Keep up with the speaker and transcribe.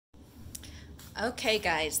Okay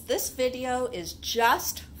guys, this video is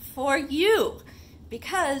just for you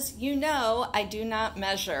because you know I do not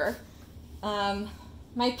measure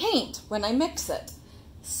my paint when I mix it.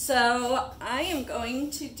 So I'm going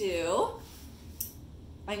to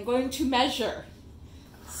measure.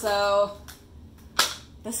 So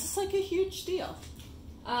this is like a huge deal.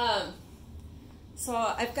 So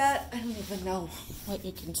I've got, I don't even know what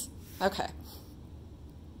you can, okay.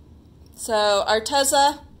 So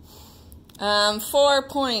Arteza,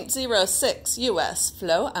 4.06 US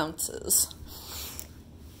flow ounces.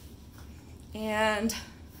 And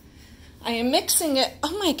I am mixing it,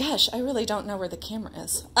 oh my gosh, I really don't know where the camera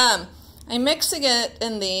is. I'm mixing it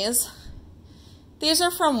in these. These are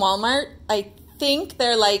from Walmart. I think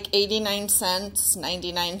they're like 89 cents,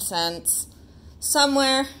 99 cents,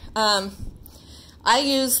 somewhere. I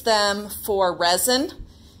use them for resin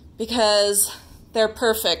because they're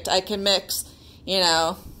perfect. I can mix,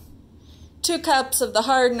 2 cups of the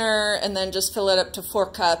hardener and then just fill it up to 4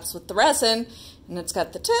 cups with the resin, and it's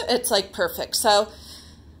got the tip. It's like perfect. So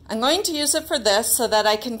I'm going to use it for this so that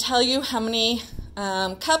I can tell you how many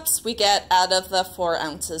cups we get out of the 4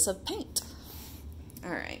 ounces of paint. All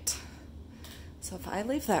right. So if I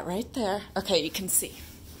leave that right there, okay, you can see.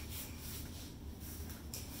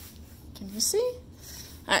 Can you see?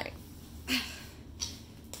 All right.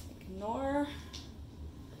 Ignore.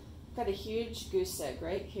 Got a huge goose egg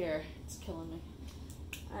right here. It's killing me.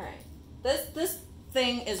 All right. This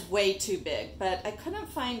thing is way too big, but I couldn't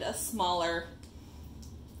find a smaller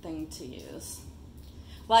thing to use.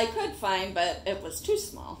 Well, I could find, but it was too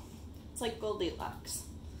small. It's like Goldilocks.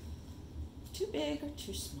 Too big or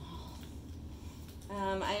too small.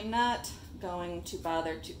 I am not going to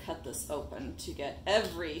bother to cut this open to get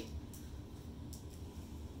everything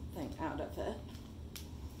out of it.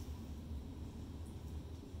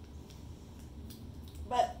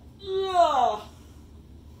 But,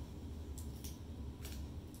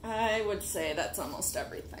 I would say that's almost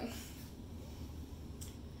everything.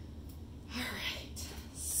 All right,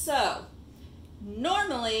 so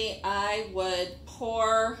normally I would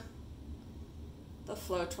pour the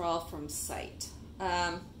Floetrol from sight.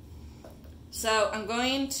 So I'm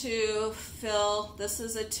going to fill, this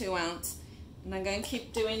is a 2 ounce, and I'm going to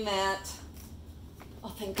keep doing that. Oh,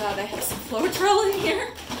 thank God I have some Floetrol in here.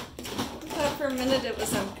 I thought for a minute it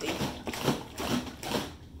was empty.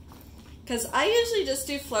 Because I usually just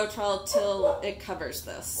do Floetrol till it covers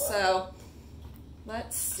this. So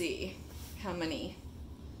let's see how many.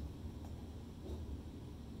 Okay.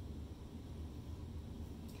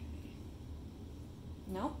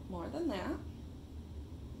 Nope, more than that.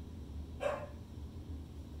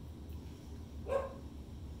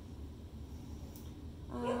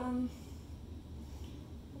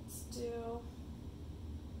 Let's do,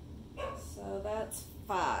 so that's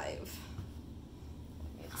 5.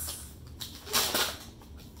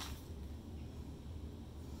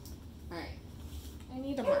 All right, I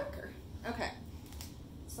need a marker. Okay,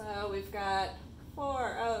 so we've got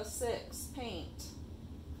 406 paint,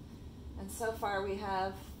 and so far we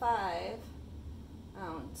have 5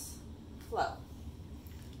 ounce flow.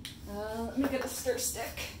 Let me get a stir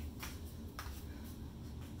stick.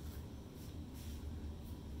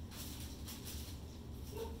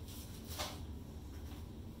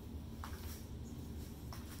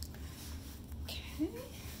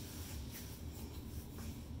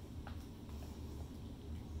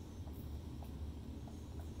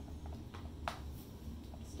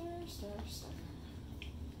 Stir.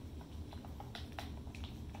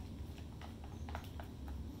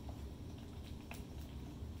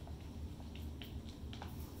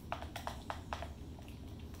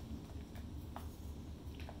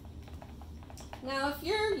 Now, if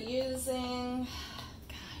you're using,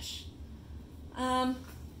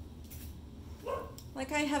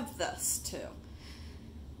 like I have this too.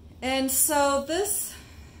 And so this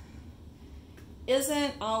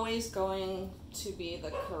isn't always going to be the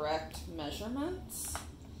correct measurements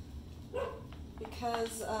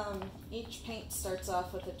because each paint starts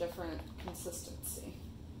off with a different consistency.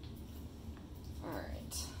 All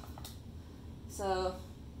right. So,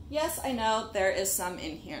 yes, I know there is some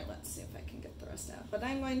in here. Let's see if I can get the rest out. But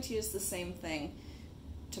I'm going to use the same thing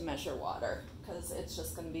to measure water because it's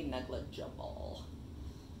just going to be negligible.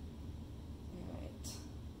 All right.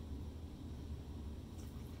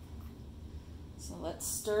 So let's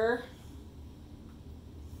stir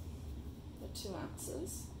the 2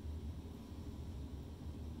 ounces.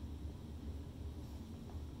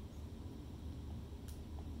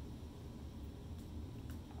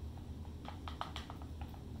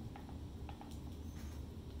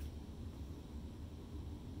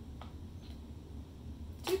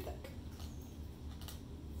 Too thick.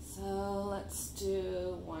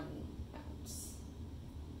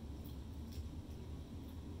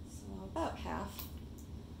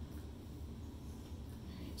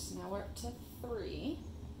 now we're up to 3.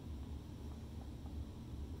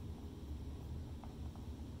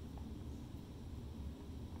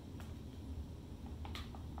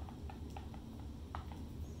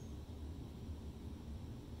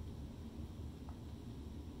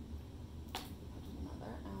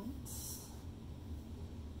 Another ounce.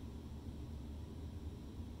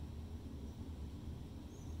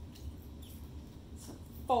 So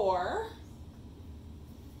 4.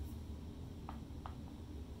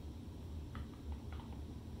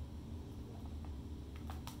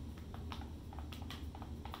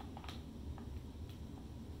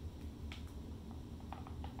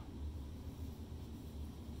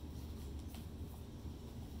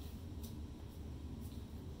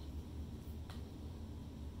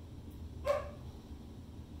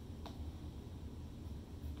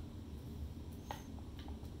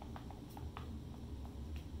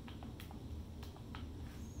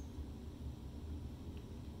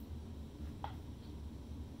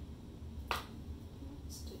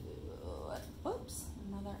 Oops,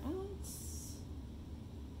 another ounce.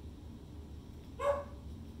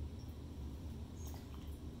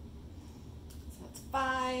 So that's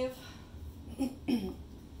 5.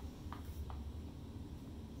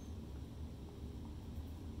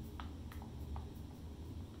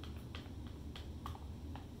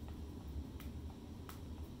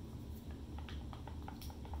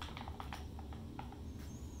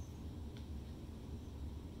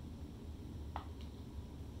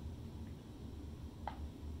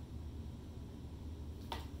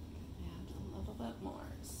 More.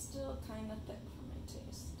 Still kind of thick for my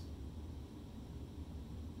taste.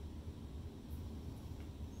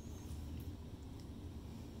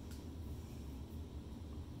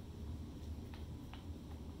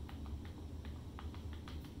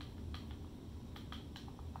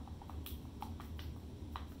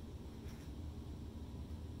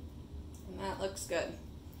 And that looks good.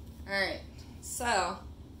 All right, so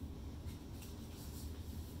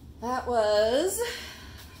that was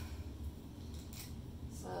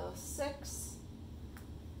 6.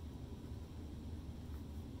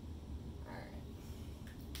 All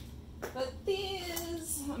right. But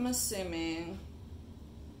these, I'm assuming,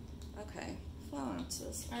 okay, 4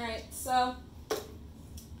 ounces. All right, so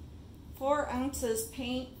 4 ounces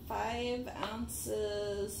paint, 5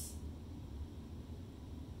 ounces.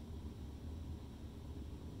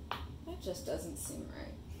 That just doesn't seem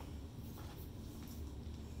right.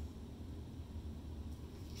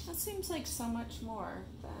 That seems like so much more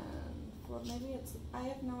than, well, maybe it's, I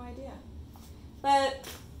have no idea. But,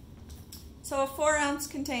 so a 4 ounce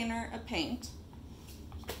container of paint,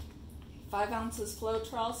 5 ounces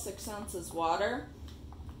Floetrol, 6 ounces water.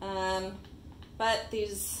 But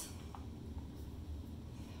these,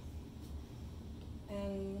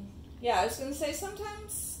 and yeah, I was going to say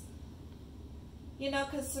sometimes, you know,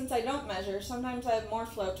 because since I don't measure, sometimes I have more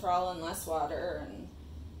Floetrol and less water, and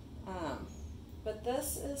but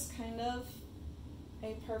this is kind of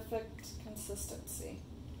a perfect consistency.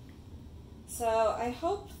 So I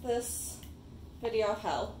hope this video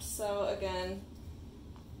helped. So again,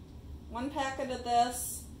 1 packet of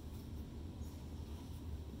this,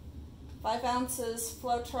 5 ounces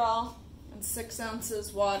Floetrol, and 6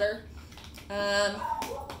 ounces water.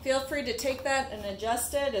 Feel free to take that and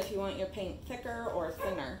adjust it if you want your paint thicker or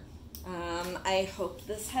thinner. I hope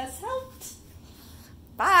this has helped.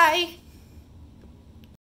 Bye!